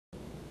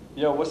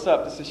Yo, what's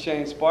up? This is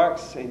Shane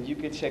Sparks, and you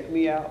can check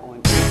me out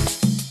on Shane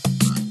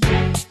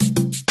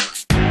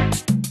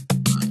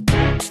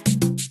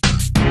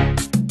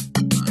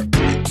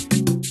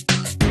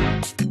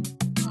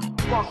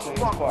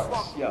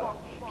Sparks. Yo,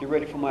 get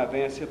ready for my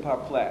advanced hip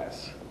hop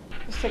class.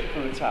 Let's take it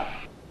from the top.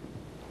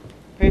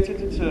 Pay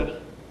attention to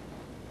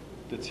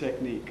the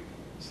technique.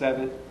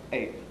 7,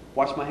 8.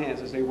 Watch my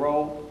hands as they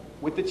roll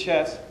with the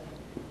chest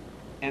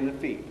and the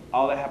feet.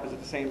 All that happens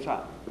at the same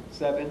time.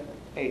 7,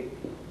 8.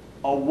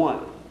 A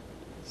 1,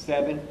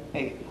 7,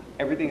 8.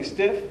 Everything is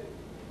stiff.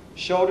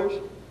 Shoulders,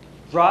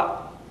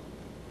 drop,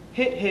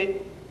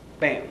 hit,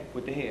 bam,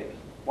 with the head.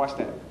 Watch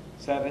that.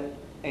 7,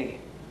 8.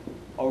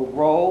 A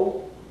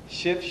roll,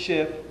 shift,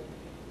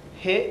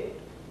 hit,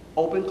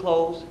 open,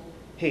 close,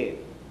 head.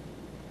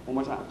 One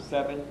more time.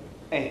 7,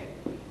 8.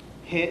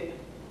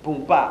 Hit,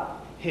 boom,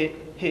 bop.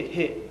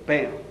 Hit,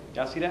 bam.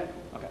 Y'all see that?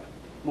 Okay.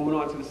 Moving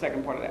on to the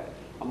second part of that.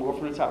 I'm going to go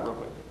from the top real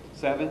quick.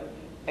 7,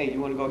 8.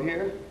 You want to go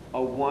here.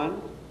 A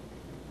 1,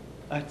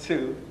 a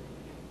 2.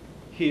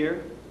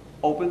 Here.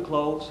 Open,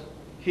 close.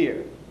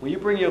 Here. When you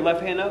bring your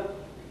left hand up,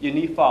 your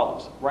knee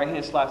follows. Right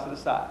hand slides to the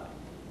side.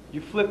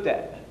 You flip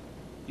that.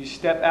 You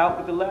step out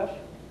with the left.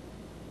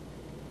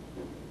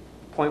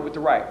 Point with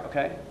the right,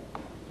 okay?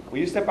 When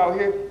you step out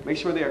here, make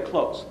sure they are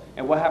close.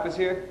 And what happens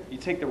here? You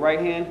take the right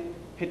hand,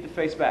 hit the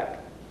face back.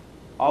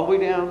 All the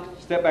way down,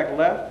 step back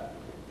left,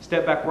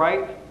 step back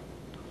right,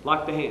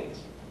 lock the hands.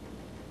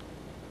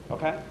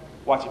 Okay?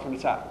 Watch it from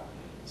the top.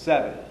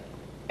 7,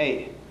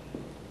 8,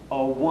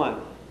 a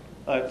 1,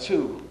 a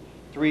 2,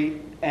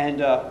 3,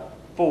 and a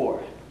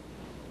 4,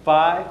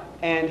 5,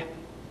 and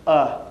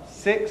a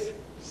 6,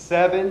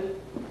 7,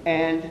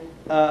 and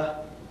a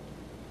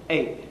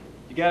 8.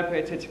 You gotta pay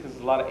attention because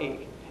there's a lot of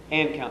 8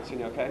 and counts in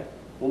there, okay?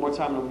 One more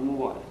time and we'll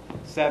move on.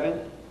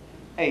 7,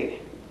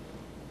 8.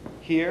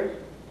 Here,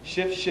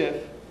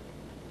 shift,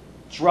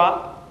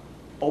 drop,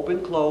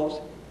 open,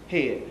 close,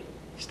 head.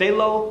 Stay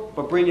low,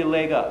 but bring your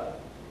leg up.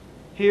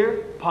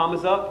 Here, palm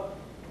is up,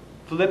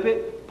 flip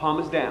it, palm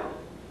is down.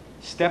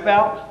 Step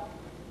out,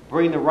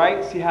 bring the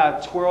right, see how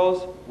it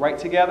twirls right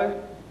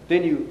together?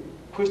 Then you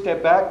push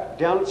that back,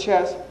 down the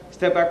chest,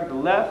 step back with the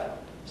left,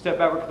 step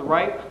back with the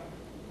right,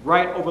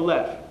 right over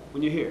left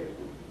when you're here.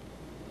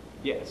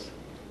 Yes.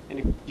 And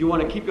if you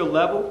want to keep your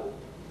level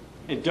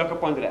and duck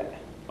up under that.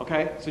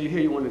 Okay? So you're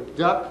here, you want to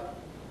duck,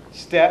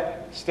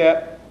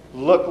 step,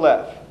 look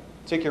left.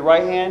 Take your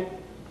right hand,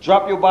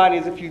 drop your body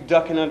as if you're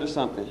ducking under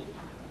something.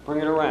 Bring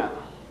it around.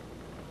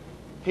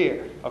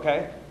 Here,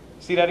 okay?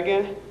 See that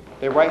again?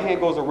 The right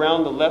hand goes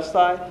around the left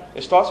side.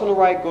 It starts on the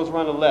right, goes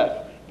around the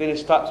left. Then it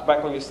stops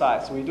back on your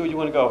side. So when you do it, you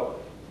want to go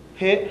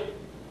hit,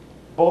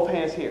 both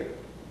hands here.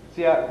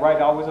 See how right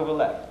always over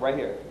left, right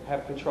here.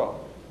 Have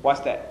control.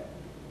 Watch that.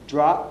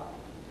 Drop,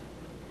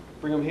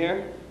 bring them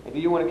here, and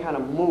then you want to kind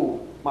of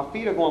move. My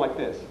feet are going like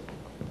this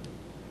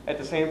at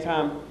the same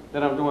time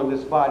that I'm doing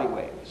this body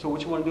wave. So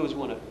what you want to do is you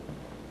want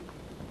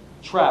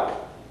to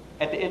travel.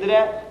 At the end of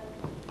that,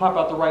 pop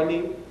out the right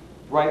knee,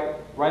 right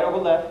over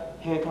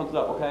left, hand comes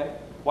up, okay?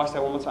 Watch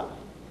that one more time.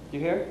 You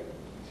hear?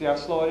 See how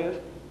slow it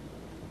is?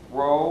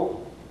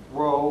 Roll,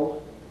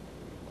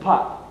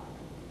 pop.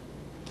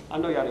 I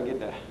know y'all didn't get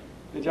that.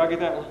 Did y'all get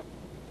that one?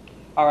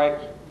 All right,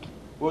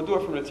 we'll do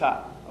it from the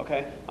top,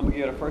 okay? I'm gonna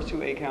give you the first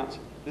 2 8 counts.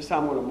 This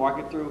time we're gonna mark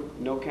it through,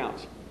 no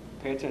counts.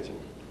 Pay attention.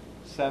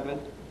 7,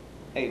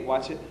 8,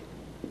 watch it.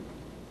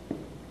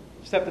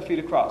 Step the feet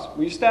across.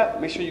 When you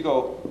step, make sure you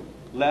go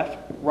left,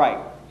 right.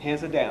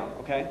 Hands are down,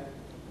 okay?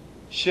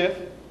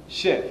 Shift,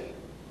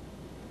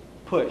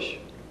 push,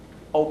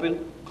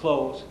 open,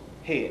 close,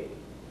 head.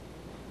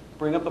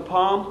 Bring up the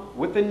palm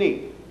with the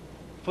knee.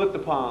 Flip the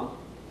palm,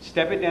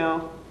 step it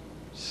down,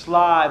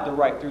 slide the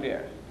right through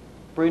there.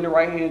 Bring the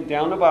right hand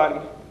down the body,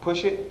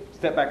 push it,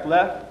 step back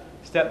left,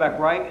 step back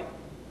right,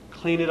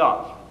 clean it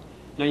off.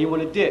 Now you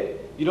want to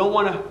dip. You don't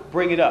want to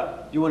bring it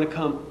up. You want to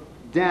come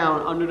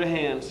down under the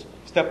hands,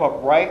 step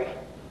up right,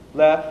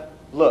 left,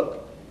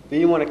 look. Then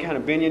you want to kind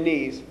of bend your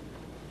knees,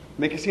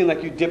 make it seem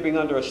like you're dipping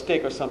under a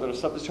stick or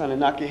something's trying to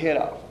knock your head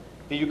off.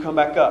 Then you come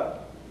back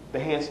up. The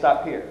hands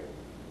stop here.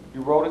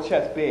 You roll the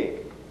chest big.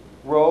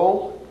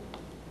 Roll,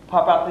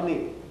 pop out the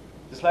knee.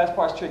 This last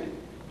part's tricky.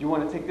 You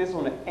want to take this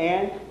on the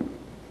and,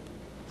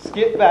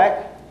 skip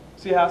back.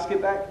 See how I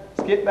skip back?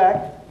 Skip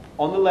back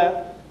on the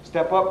left,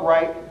 step up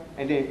right,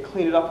 and then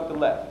clean it up with the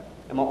left.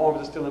 And my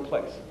arms are still in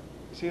place.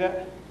 You see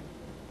that?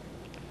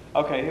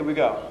 Okay, here we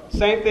go.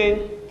 Same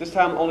thing, this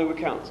time only with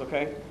counts,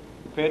 okay?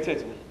 Pay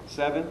attention.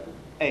 7,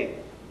 8.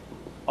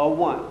 A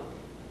 1,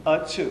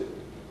 a 2,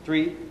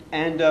 3,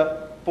 and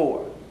a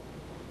 4.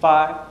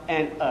 5,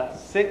 and a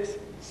 6,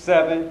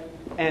 7,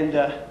 and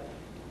a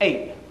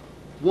 8.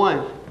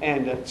 1,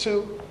 and a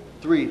 2,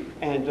 3,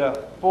 and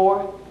a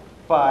 4,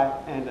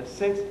 5, and a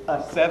 6,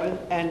 a 7,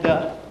 and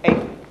a 8.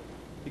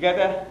 You got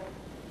that?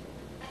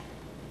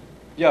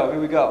 Yo,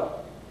 here we go.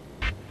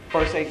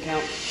 First 8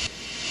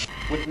 counts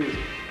with music.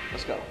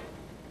 Let's go.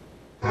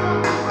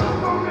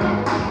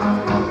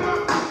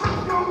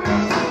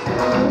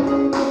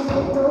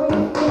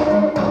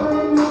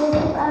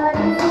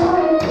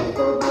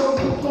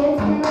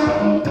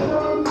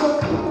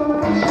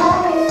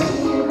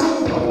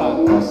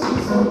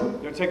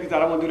 check this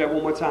out. I want to do that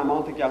one more time. I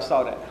don't think y'all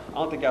saw that.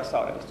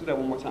 Let's do that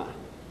one more time.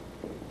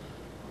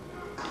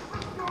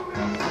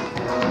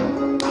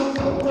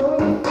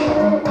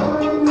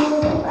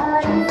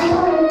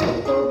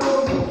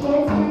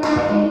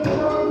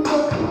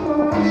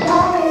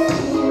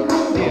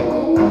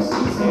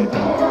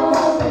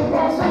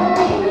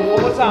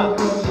 One more time. 5,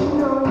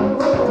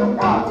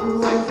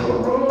 6.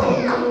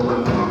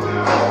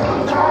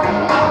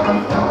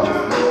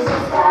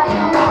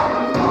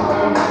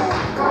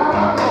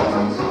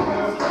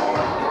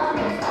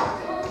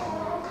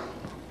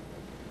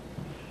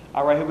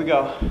 All right, here we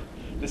go.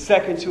 The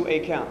second 2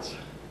 8 counts.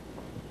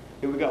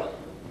 Here we go.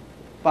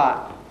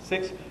 5,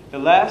 6. The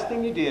last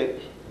thing you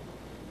did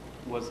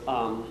was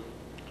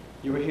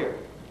you were here.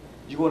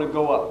 You want to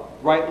go up,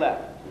 right,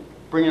 left.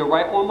 Bring your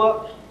right arm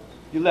up,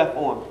 your left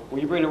arm.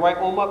 When you bring the right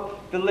arm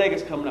up, the leg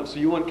is coming up. So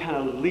you want to kind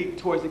of leap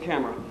towards the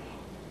camera.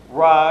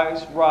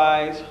 Rise,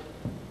 rise.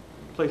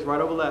 Place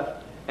right over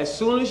left. As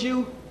soon as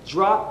you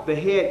drop, the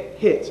head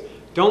hits.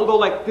 Don't go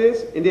like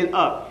this and then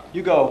up.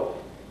 You go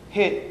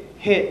hit,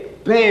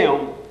 hit,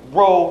 bam,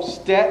 roll,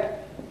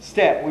 step,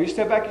 step. When you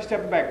step back, you're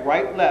stepping back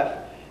right,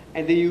 left,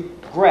 and then you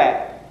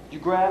grab. You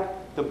grab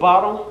the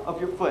bottom of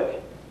your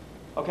foot,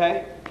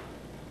 okay?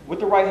 With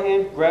the right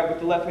hand, grab with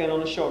the left hand on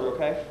the shoulder,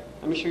 okay?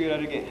 Let me show you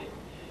that again.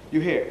 You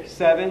hear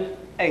 7,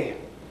 8.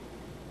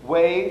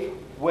 Wave,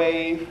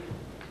 wave,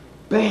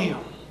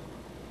 bam.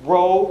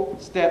 Roll,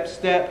 step,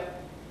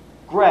 step,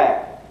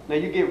 grab. Now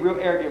you get real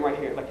arrogant right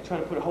here, like you're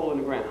trying to put a hole in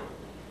the ground.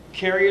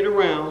 Carry it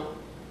around,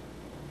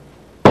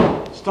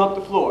 stomp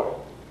the floor.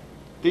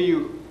 Then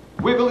you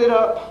wiggle it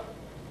up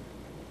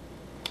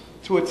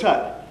to a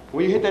tut.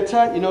 When you hit that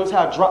tut, you notice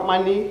how I drop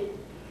my knee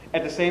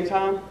at the same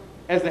time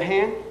as the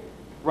hand?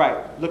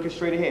 Right, looking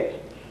straight ahead.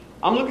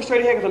 I'm looking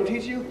straight ahead because I'm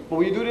teaching you, but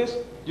when you do this,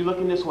 you're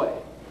looking this way,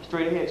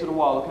 straight ahead to the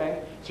wall,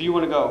 okay? So you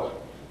want to go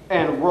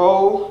and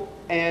roll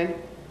and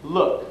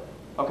look,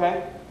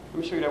 okay?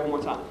 Let me show you that one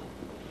more time.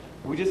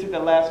 We just hit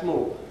that last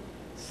move.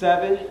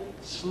 7,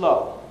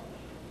 slow.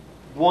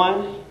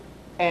 1,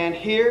 and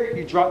here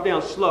you drop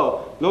down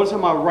slow. Notice how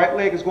my right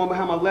leg is going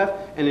behind my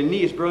left and the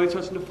knee is barely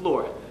touching the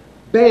floor.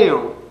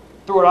 Bam!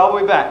 Throw it all the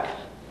way back.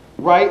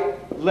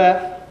 Right,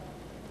 left,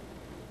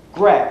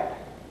 grab.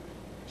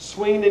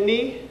 Swing the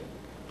knee,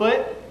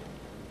 foot,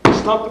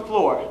 stomp the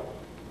floor.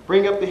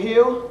 Bring up the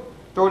heel,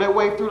 throw that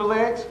weight through the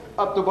legs,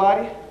 up the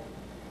body,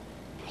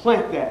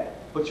 plant that.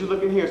 But you're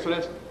looking here, so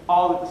that's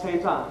all at the same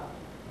time.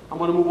 I'm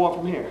going to move on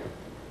from here.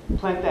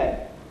 Plant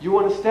that. You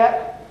want to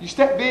step? You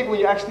step big when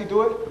you actually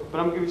do it, but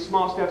I'm going to give you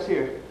small steps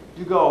here.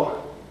 You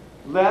go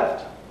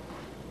left,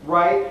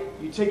 right,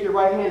 you take your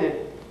right hand and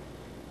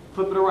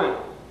flip it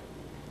around.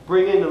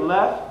 Bring in the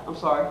left,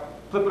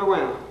 flip it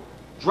around.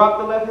 Drop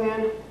the left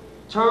hand,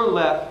 turn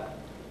left,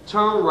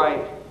 turn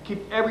right,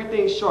 keep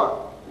everything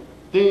sharp.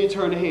 Then you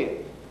turn the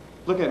head.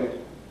 Look at me.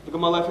 Look at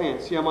my left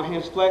hand. See how my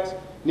hands flex?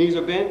 Knees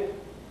are bent,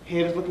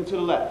 head is looking to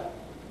the left.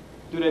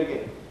 Do that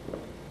again.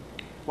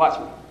 Watch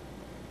me.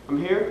 I'm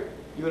here,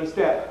 you're going to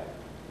step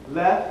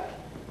left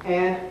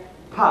and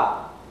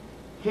pop.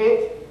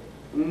 Hit,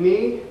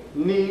 knee,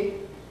 knee,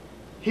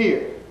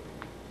 here.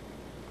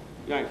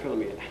 You ain't feeling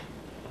me yet.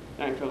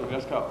 You ain't feeling me.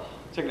 Let's go.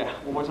 Check it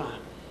out. One more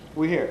time.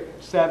 We're here.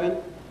 7,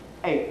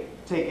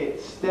 8. Take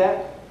it.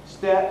 Step,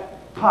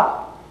 step,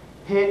 pop.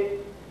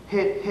 Hit,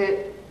 hit,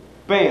 hit,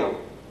 bam.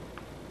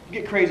 You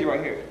get crazy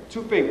right here.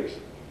 2 fingers.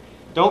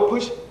 Don't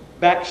push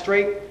back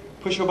straight.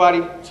 Push your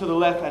body to the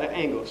left at an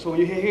angle. So when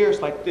you hit here,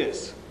 it's like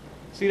this.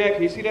 See that?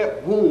 Can you see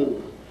that?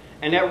 Boom.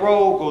 And that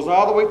roll goes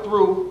all the way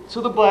through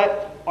to the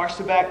butt. Arch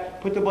the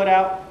back. Put the butt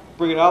out.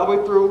 Bring it all the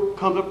way through.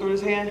 Comes up through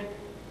this hand.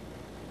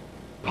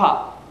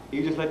 Pop.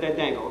 You just let that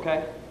dangle,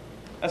 okay?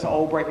 That's an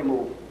old breaking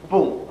move.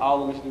 Boom.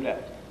 All of us do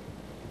that.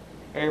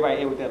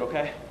 Everybody in with that,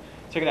 okay?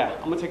 Check it out.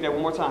 I'm going to take that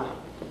one more time.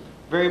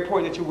 Very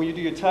important that when you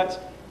do your touch,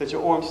 that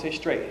your arms stay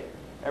straight.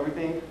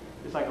 Everything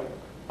is like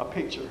a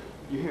picture.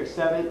 You hear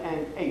 7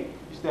 and 8.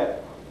 You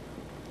step.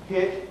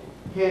 Hit,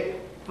 hit,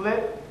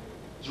 flip,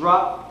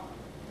 drop,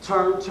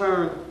 turn,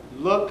 turn,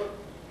 look,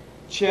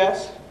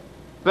 chest,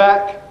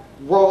 back,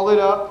 roll it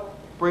up,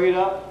 bring it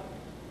up,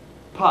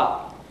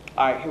 pop.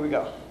 All right, here we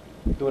go.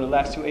 Doing the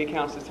last 2 8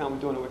 counts. This time we're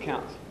doing it with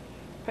counts.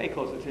 Pay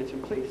close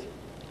attention, please.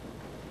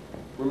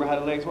 Remember how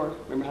the legs work?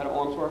 Remember how the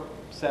arms work?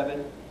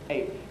 7,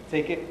 8.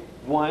 Take it.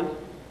 1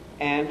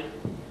 and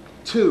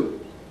 2,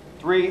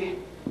 3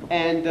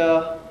 and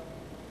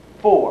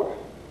 4,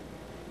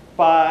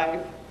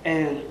 5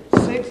 and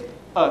 6,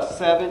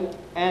 7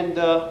 and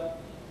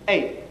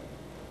 8.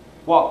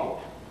 Walk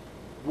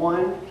it.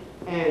 1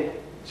 and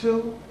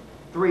 2,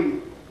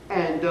 3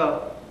 and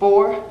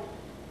 4,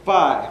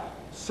 5,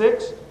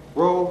 6.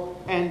 Roll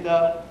and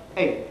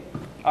 8.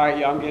 All right,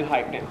 y'all, I'm getting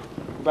hyped now.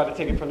 We're about to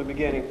take it from the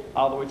beginning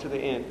all the way to the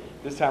end.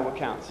 This time with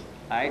counts.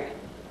 All right,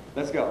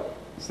 let's go.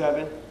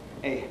 7,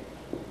 8.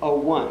 A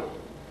 1,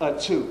 a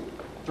 2,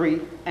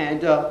 3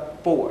 and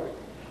 4,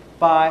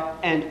 5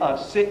 and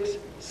 6,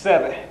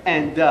 7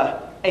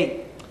 and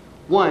 8.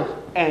 1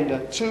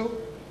 and 2,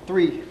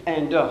 3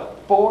 and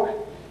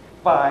 4,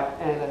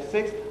 5 and a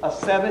 6, a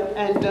 7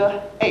 and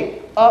a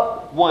 8.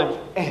 Up, 1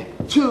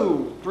 and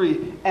 2,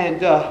 3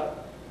 and a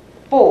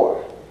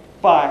 4,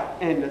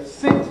 5 and a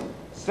 6,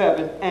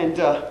 7 and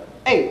a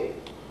 8.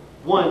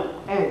 1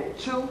 and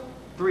 2,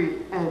 3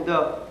 and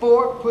a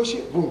 4. Push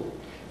it. Boom.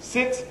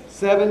 6,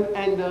 7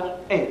 and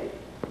 8.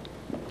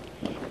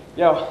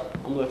 Yo,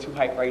 I'm a little too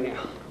hyped right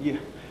now. Yeah.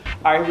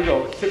 All right, here we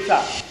go. Tip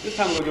top. This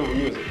time we're gonna do it with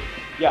music.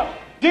 Yo,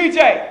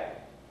 DJ.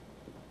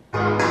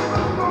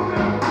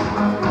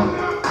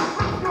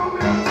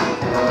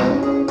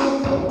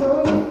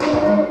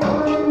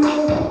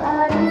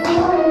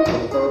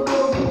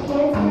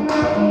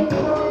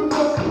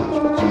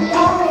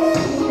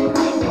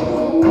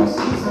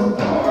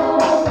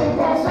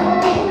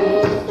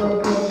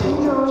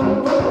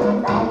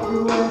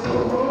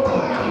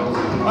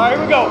 All right,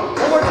 here we go.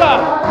 One more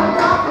time.